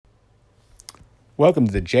Welcome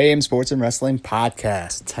to the JM Sports and Wrestling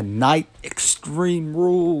Podcast. Tonight, Extreme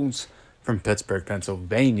Rules from Pittsburgh,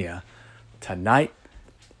 Pennsylvania. Tonight,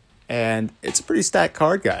 and it's a pretty stacked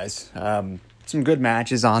card, guys. Some good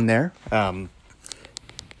matches on there.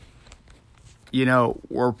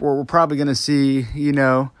 We're probably going to see,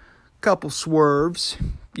 a couple swerves,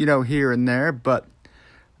 here and there. But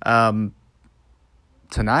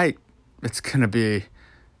tonight, it's going to be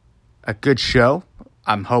a good show,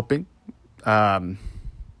 I'm hoping. Got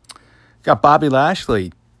Bobby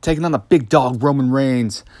Lashley taking on the big dog Roman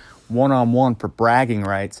Reigns one-on-one for bragging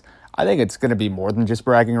rights. I think it's going to be more than just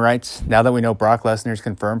bragging rights. Now that we know Brock Lesnar is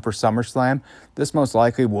confirmed for SummerSlam, this most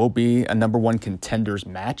likely will be a number one contenders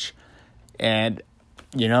match. And,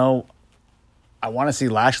 I want to see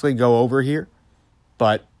Lashley go over here,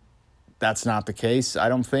 but that's not the case, I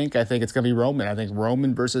don't think. I think it's going to be Roman. I think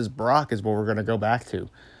Roman versus Brock is what we're going to go back to.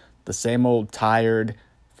 The same old tired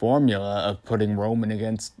formula of putting Roman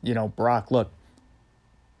against, Brock. Look,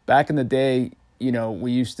 back in the day,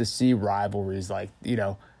 we used to see rivalries like,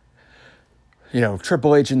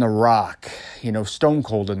 Triple H and The Rock, Stone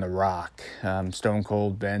Cold and The Rock, Stone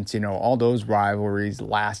Cold, Vince, all those rivalries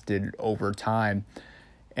lasted over time.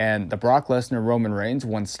 And the Brock Lesnar-Roman Reigns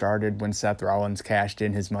one started when Seth Rollins cashed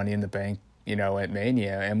in his Money in the Bank, at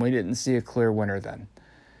Mania, and we didn't see a clear winner then.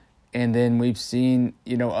 And then we've seen,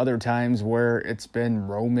 other times where it's been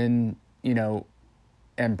Roman,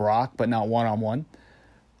 and Brock, but not one-on-one.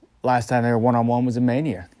 Last time they were one-on-one was in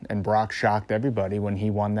Mania, and Brock shocked everybody when he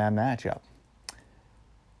won that matchup.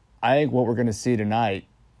 I think what we're going to see tonight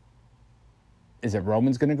is that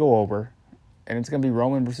Roman's going to go over, and it's going to be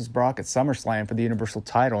Roman versus Brock at SummerSlam for the Universal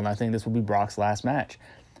title, and I think this will be Brock's last match.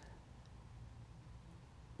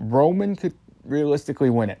 Roman could realistically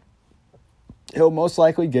win it. He'll most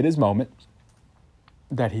likely get his moment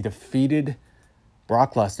that he defeated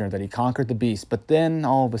Brock Lesnar, that he conquered the Beast. But then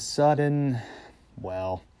all of a sudden,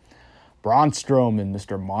 Braun Strowman,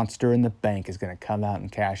 Mr. Monster in the Bank, is going to come out and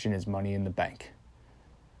cash in his Money in the Bank.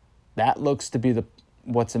 That looks to be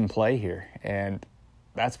what's in play here, and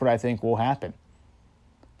that's what I think will happen.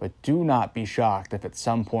 But do not be shocked if at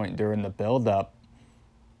some point during the build-up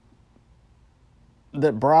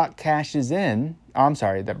that Braun cashes in on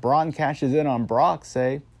Brock,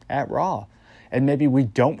 say, at Raw. And maybe we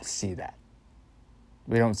don't see that.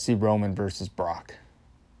 We don't see Roman versus Brock.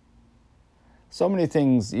 So many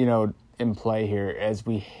things, in play here as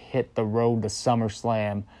we hit the road to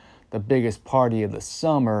SummerSlam, the biggest party of the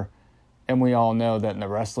summer. And we all know that in the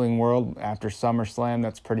wrestling world, after SummerSlam,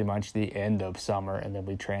 that's pretty much the end of summer, and then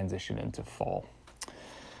we transition into fall.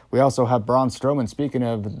 We also have Braun Strowman, speaking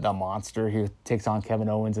of the monster, he takes on Kevin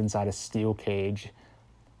Owens inside a steel cage.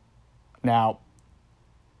 Now,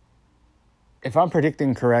 if I'm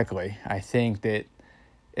predicting correctly, I think that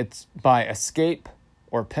it's by escape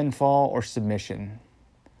or pinfall or submission.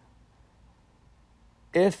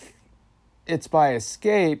 If it's by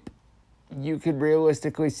escape, you could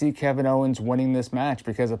realistically see Kevin Owens winning this match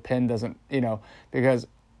because a pin doesn't, because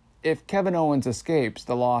if Kevin Owens escapes,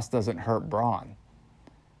 the loss doesn't hurt Braun.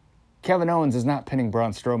 Kevin Owens is not pinning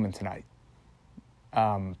Braun Strowman tonight.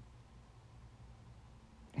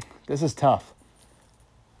 This is tough.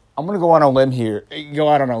 I'm going to go out on a limb here,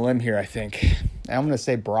 I think. I'm going to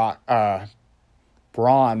say Braun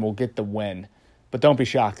will get the win. But don't be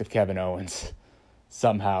shocked if Kevin Owens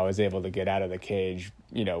somehow is able to get out of the cage,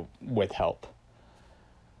 with help.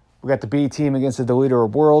 We got the B team against the Deleter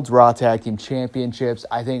of Worlds, Raw Tag Team Championships.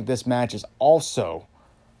 I think this match is also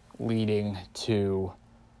leading to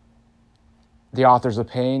the Authors of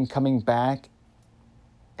Pain coming back,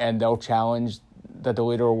 and they'll challenge the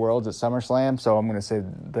Deleter of Worlds at SummerSlam. So I'm going to say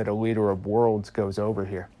the Deleter of Worlds goes over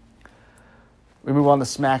here. We move on to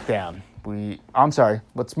SmackDown.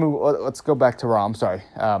 Let's go back to Raw.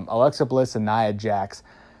 Alexa Bliss and Nia Jax.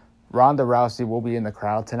 Ronda Rousey will be in the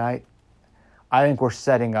crowd tonight. I think we're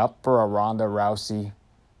setting up for a Ronda Rousey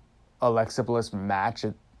Alexa Bliss match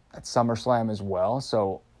at SummerSlam as well.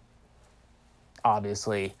 So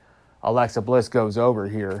obviously Alexa Bliss goes over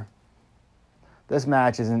here. This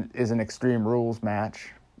match is an Extreme Rules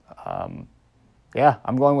match. I'm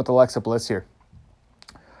going with Alexa Bliss here.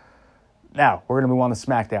 Now, we're going to move on to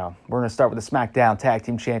SmackDown. We're going to start with the SmackDown Tag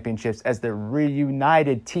Team Championships as the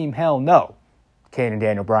reunited Team Hell No, Kane and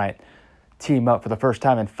Daniel Bryan, team up for the first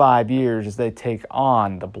time in 5 years as they take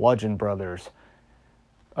on the Bludgeon Brothers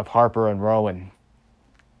of Harper and Rowan.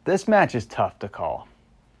 This match is tough to call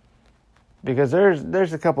because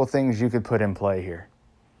there's a couple things you could put in play here.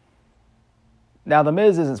 Now, The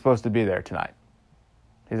Miz isn't supposed to be there tonight.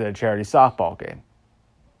 He's at a charity softball game.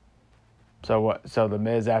 So The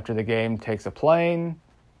Miz, after the game, takes a plane,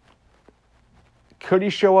 Could he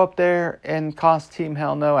show up there and cost Team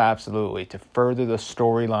Hell No? Absolutely. To further the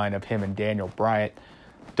storyline of him and Daniel Bryan,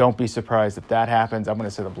 don't be surprised if that happens. I'm going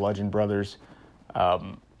to say the Bludgeon Brothers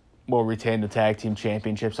will retain the tag team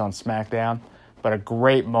championships on SmackDown. But a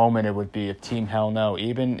great moment it would be if Team Hell No,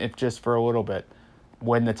 even if just for a little bit,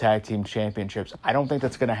 win the tag team championships. I don't think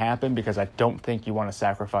that's going to happen because I don't think you want to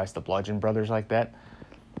sacrifice the Bludgeon Brothers like that.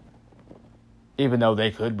 Even though they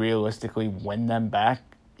could realistically win them back,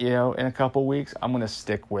 in a couple weeks, I'm going to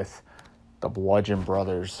stick with the Bludgeon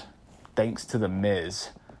Brothers. Thanks to The Miz,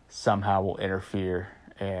 somehow will interfere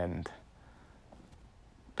and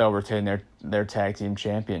they'll retain their tag team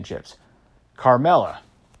championships. Carmella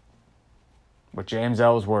with James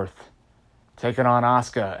Ellsworth taking on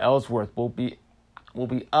Asuka. Ellsworth will be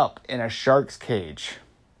up in a shark's cage.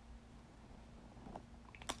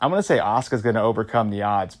 I'm going to say Asuka's going to overcome the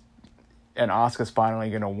odds, and Asuka's finally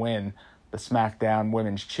going to win the SmackDown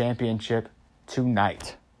Women's Championship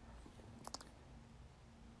tonight.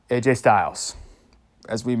 AJ Styles.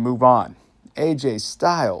 As we move on, AJ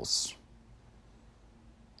Styles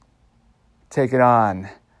taking on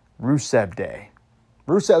Rusev Day.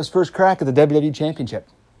 Rusev's first crack at the WWE Championship.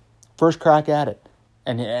 First crack at it.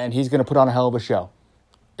 And he's going to put on a hell of a show.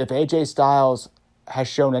 If AJ Styles has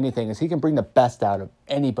shown anything, is he can bring the best out of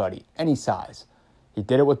anybody, any size. He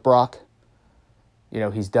did it with Brock.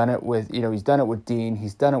 He's done it with Dean.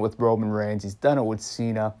 He's done it with Roman Reigns. He's done it with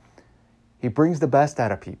Cena. He brings the best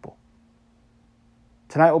out of people.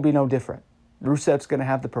 Tonight will be no different. Rusev's going to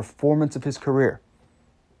have the performance of his career.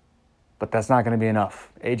 But that's not going to be enough.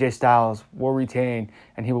 AJ Styles will retain,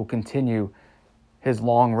 and he will continue his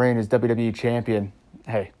long reign as WWE Champion.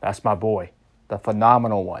 Hey, that's my boy, the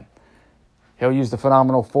phenomenal one. He'll use the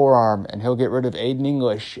phenomenal forearm, and he'll get rid of Aiden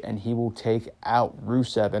English, and he will take out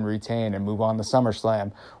Rusev and retain and move on to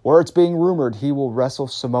SummerSlam, where it's being rumored he will wrestle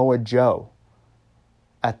Samoa Joe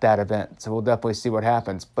at that event. So we'll definitely see what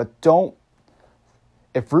happens. But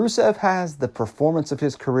if Rusev has the performance of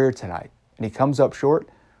his career tonight, and he comes up short,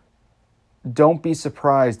 don't be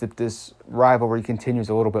surprised if this rivalry continues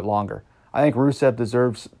a little bit longer. I think Rusev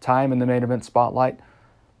deserves time in the main event spotlight.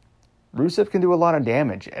 Rusev can do a lot of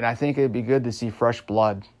damage, and I think it'd be good to see fresh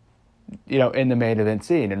blood, in the main event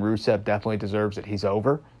scene, and Rusev definitely deserves it. He's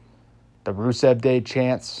over. The Rusev Day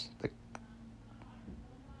chants,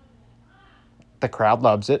 the crowd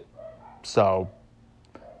loves it,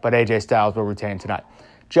 but AJ Styles will retain tonight.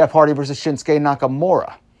 Jeff Hardy versus Shinsuke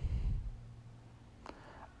Nakamura.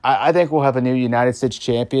 I think we'll have a new United States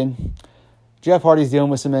champion. Jeff Hardy's dealing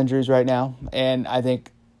with some injuries right now, and I think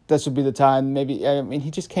this would be the time. He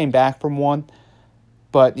just came back from one,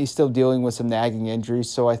 but he's still dealing with some nagging injuries,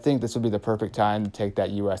 so I think this would be the perfect time to take that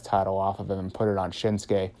U.S. title off of him and put it on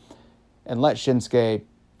Shinsuke, and let Shinsuke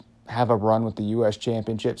have a run with the U.S.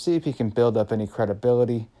 Championship, see if he can build up any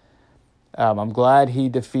credibility. I'm glad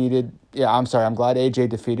AJ defeated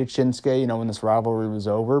Shinsuke, when this rivalry was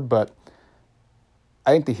over, but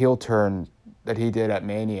I think the heel turn that he did at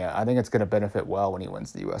Mania, I think it's going to benefit well when he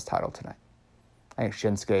wins the U.S. title tonight. I think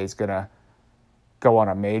Shinsuke is going to go on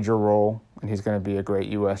a major role, and he's going to be a great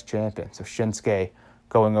U.S. champion. So Shinsuke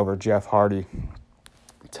going over Jeff Hardy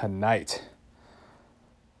tonight.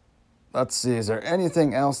 Let's see, is there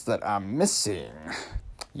anything else that I'm missing?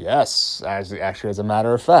 Yes, as a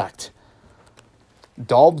matter of fact.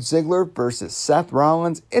 Dolph Ziggler versus Seth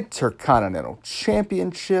Rollins Intercontinental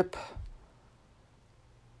Championship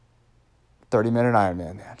 30-minute Iron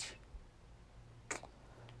Man match.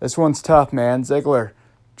 This one's tough, man. Ziggler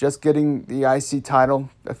just getting the IC title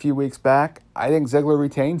a few weeks back. I think Ziggler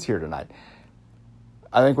retains here tonight.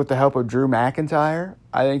 I think with the help of Drew McIntyre,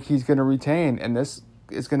 I think he's going to retain, and this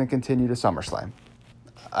is going to continue to SummerSlam.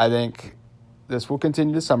 I think this will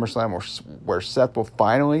continue to SummerSlam where Seth will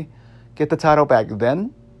finally get the title back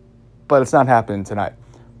then, but it's not happening tonight.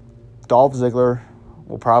 Dolph Ziggler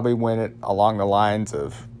will probably win it along the lines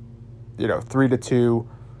of 3-2.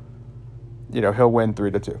 He'll win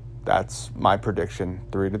 3-2. That's my prediction.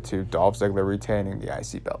 3-2. Dolph Ziggler retaining the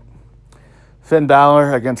IC belt. Finn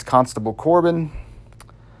Balor against Constable Corbin.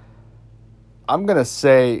 I'm going to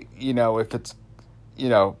say, if it's,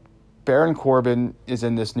 Baron Corbin is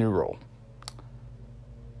in this new role.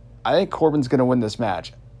 I think Corbin's going to win this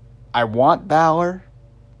match. I want Balor,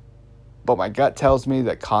 but my gut tells me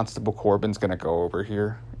that Constable Corbin's going to go over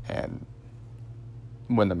here and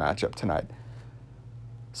win the matchup tonight.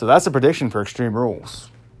 So that's a prediction for Extreme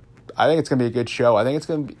Rules. I think it's going to be a good show. I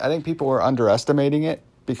think people are underestimating it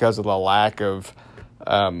because of the lack of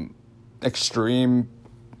extreme,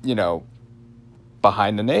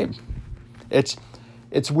 behind the name. It's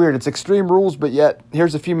weird. It's Extreme Rules, but yet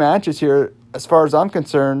here's a few matches here. As far as I'm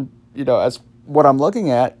concerned, as what I'm looking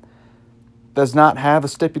at does not have a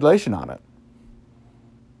stipulation on it.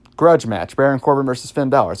 Grudge match, Baron Corbin versus Finn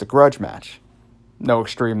Balor. It's a grudge match. No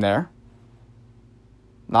extreme there.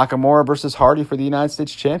 Nakamura versus Hardy for the United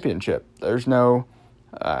States Championship. There's no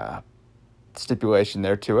stipulation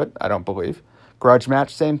there to it, I don't believe. Grudge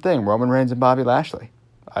match, same thing. Roman Reigns and Bobby Lashley.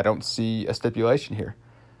 I don't see a stipulation here.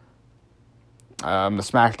 The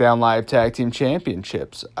SmackDown Live Tag Team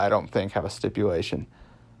Championships, I don't think have a stipulation.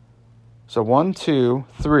 So 1, 2,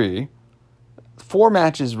 3, 4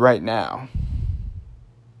 matches right now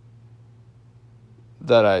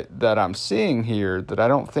that I'm seeing here that I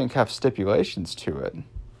don't think have stipulations to it.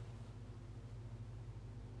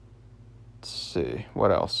 Let's see,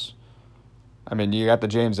 what else? I mean, you got the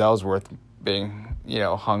James Ellsworth being,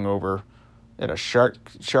 hung over in a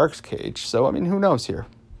shark's cage. So, I mean, who knows here?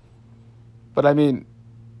 But, I mean,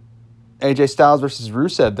 AJ Styles versus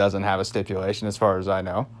Rusev doesn't have a stipulation as far as I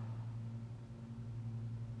know.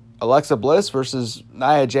 Alexa Bliss versus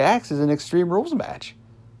Nia Jax is an Extreme Rules match.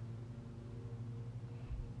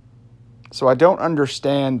 So I don't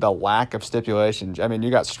understand the lack of stipulations. I mean,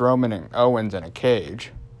 you got Strowman and Owens in a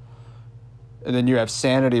cage. And then you have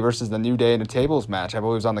Sanity versus the New Day in a tables match. I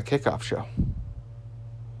believe it was on the kickoff show.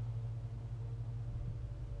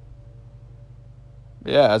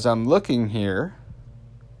 Yeah, as I'm looking here,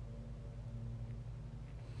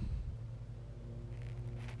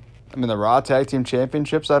 I mean, the Raw Tag Team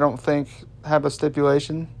Championships, I don't think have a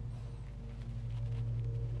stipulation.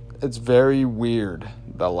 It's very weird,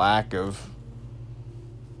 the lack of,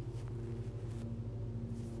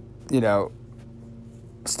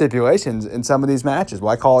 stipulations in some of these matches.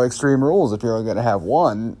 Why call it Extreme Rules if you're only going to have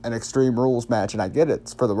an Extreme Rules match? And I get it,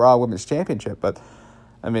 it's for the Raw Women's Championship, but,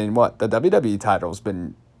 I mean, the WWE title's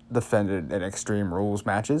been defended in Extreme Rules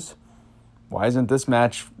matches. Why isn't this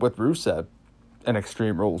match with Rusev an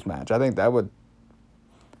Extreme Rules match? I think that would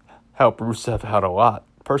help Rusev out a lot,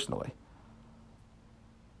 personally.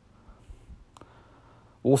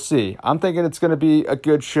 We'll see. I'm thinking it's going to be a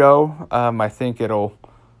good show. I think it'll,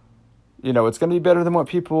 it's going to be better than what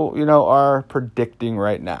people, are predicting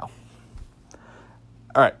right now.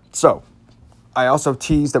 All right, so I also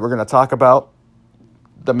teased that we're going to talk about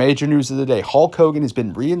the major news of the day. Hulk Hogan has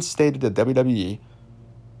been reinstated to WWE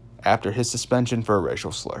after his suspension for a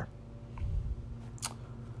racial slur.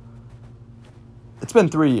 It's been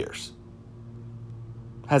 3 years.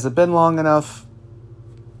 Has it been long enough?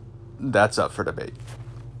 That's up for debate.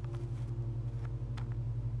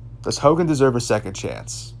 Does Hogan deserve a second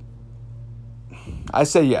chance? I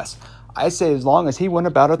say yes. I say as long as he went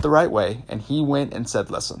about it the right way and he went and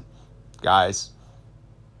said, listen, guys,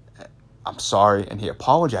 I'm sorry, and he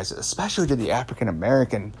apologized, especially to the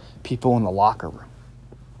African-American people in the locker room.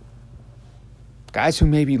 Guys who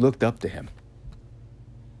maybe looked up to him.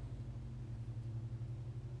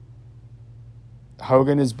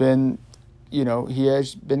 Hogan has been, he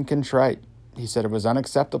has been contrite. He said it was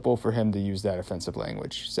unacceptable for him to use that offensive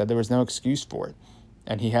language. He said there was no excuse for it.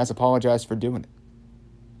 And he has apologized for doing it.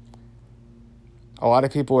 A lot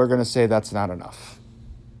of people are going to say that's not enough.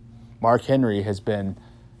 Mark Henry has been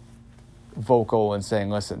vocal in saying,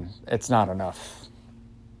 listen, it's not enough.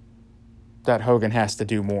 That Hogan has to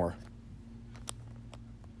do more.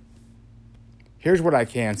 Here's what I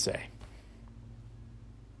can say.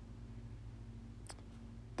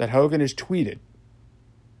 That Hogan has tweeted.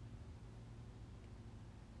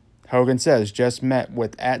 Hogan says, just met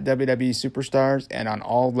with at WWE superstars and on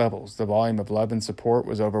all levels. The volume of love and support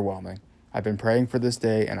was overwhelming. I've been praying for this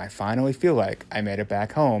day and I finally feel like I made it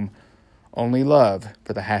back home. Only love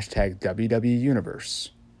for the hashtag WWE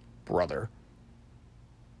Universe, brother.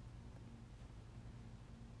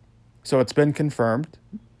 So it's been confirmed.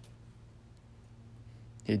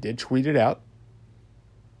 He did tweet it out.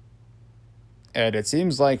 And it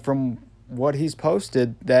seems like from what he's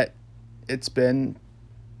posted that it's been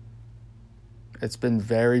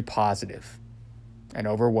very positive and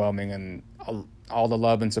overwhelming, and all the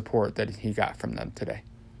love and support that he got from them today.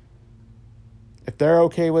 If they're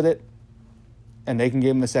okay with it and they can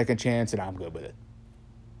give him a second chance, and I'm good with it.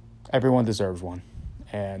 Everyone deserves one.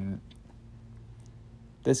 And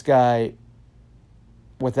this guy,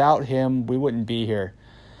 without him, we wouldn't be here.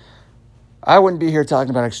 I wouldn't be here talking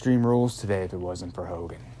about Extreme Rules today if it wasn't for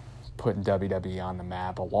Hogan putting WWE on the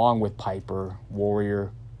map, along with Piper,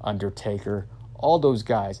 Warrior, Undertaker, all those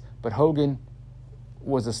guys. But Hogan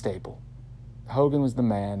was a staple. Hogan was the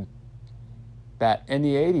man that in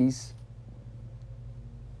the 80s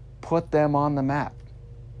put them on the map.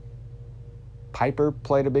 Piper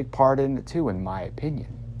played a big part in it too, in my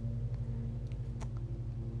opinion.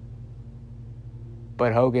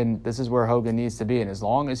 But Hogan, this is where Hogan needs to be. And as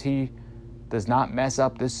long as he does not mess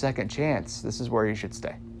up this second chance, this is where he should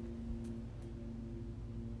stay.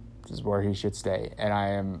 This is where he should stay.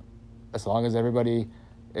 And as long as everybody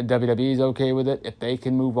in WWE is okay with it, if they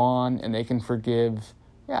can move on and they can forgive,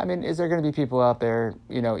 is there going to be people out there,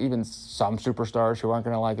 even some superstars who aren't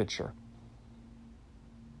going to like it? Sure.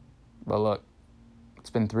 But look, it's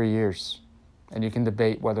been 3 years, and you can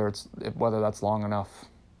debate whether that's long enough.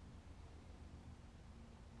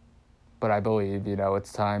 But I believe,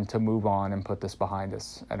 it's time to move on and put this behind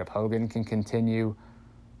us. And if Hogan can continue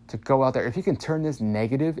to go out there, if he can turn this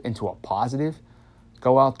negative into a positive,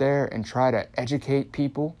 go out there and try to educate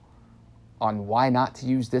people on why not to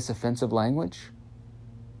use this offensive language,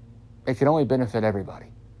 it can only benefit everybody.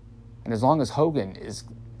 And as long as Hogan is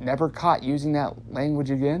never caught using that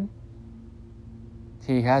language again,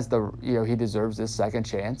 he has he deserves this second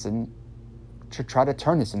chance and should try to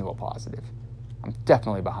turn this into a positive. I'm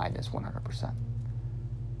definitely behind this 100%.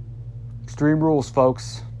 Extreme Rules,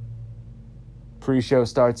 folks. Pre-show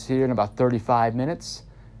starts here in about 35 minutes.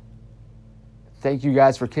 Thank you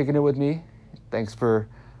guys for kicking it with me. Thanks for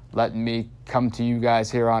letting me come to you guys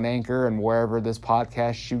here on Anchor and wherever this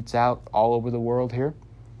podcast shoots out all over the world here.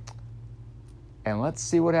 And let's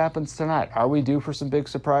see what happens tonight. Are we due for some big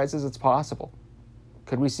surprises? It's possible.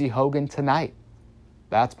 Could we see Hogan tonight?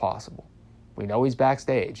 That's possible. We know he's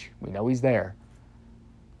backstage. We know he's there.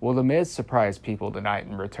 Will The Miz surprise people tonight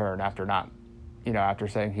and return after after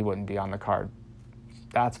saying he wouldn't be on the card?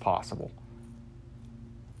 That's possible.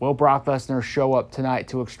 Will Brock Lesnar show up tonight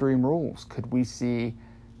to Extreme Rules? Could we see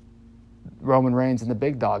Roman Reigns and the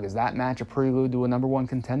Big Dog? Is that match a prelude to a number one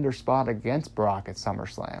contender spot against Brock at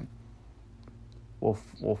SummerSlam?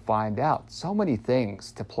 We'll find out. So many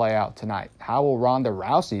things to play out tonight. How will Ronda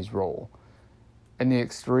Rousey's role in the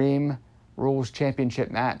Extreme Rules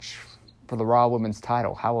Championship match for the Raw Women's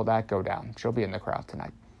title? How will that go down? She'll be in the crowd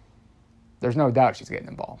tonight. There's no doubt she's getting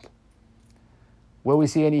involved. Will we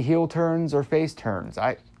see any heel turns or face turns?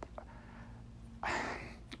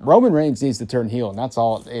 Roman Reigns needs to turn heel, and that's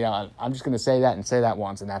all. I'm just going to say that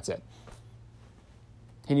once, and that's it.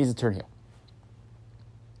 He needs to turn heel.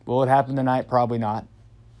 Will it happen tonight? Probably not.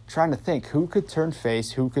 Trying to think, who could turn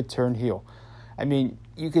face, who could turn heel?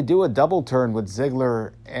 You could do a double turn with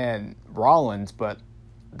Ziggler and Rollins, but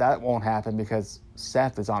that won't happen because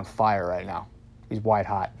Seth is on fire right now. He's white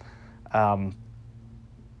hot.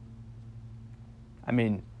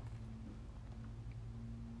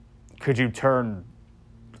 Could you turn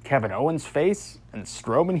Kevin Owens face and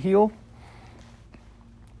Strowman heel?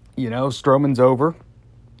 Strowman's over.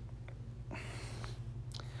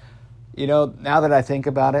 Now that I think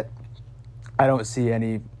about it, I don't see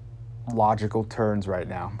any logical turns right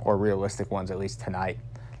now, or realistic ones, at least tonight.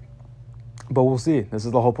 But we'll see. This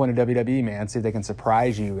is the whole point of WWE, man. See if they can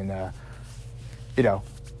surprise you and,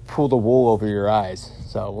 pull the wool over your eyes.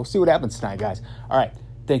 So we'll see what happens tonight, guys. All right.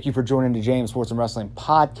 Thank you for joining the James Sports and Wrestling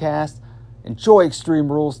Podcast. Enjoy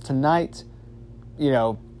Extreme Rules tonight.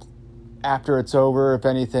 After it's over, if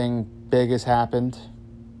anything big has happened,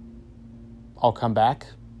 I'll come back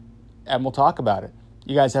and we'll talk about it.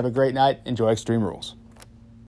 You guys have a great night. Enjoy Extreme Rules.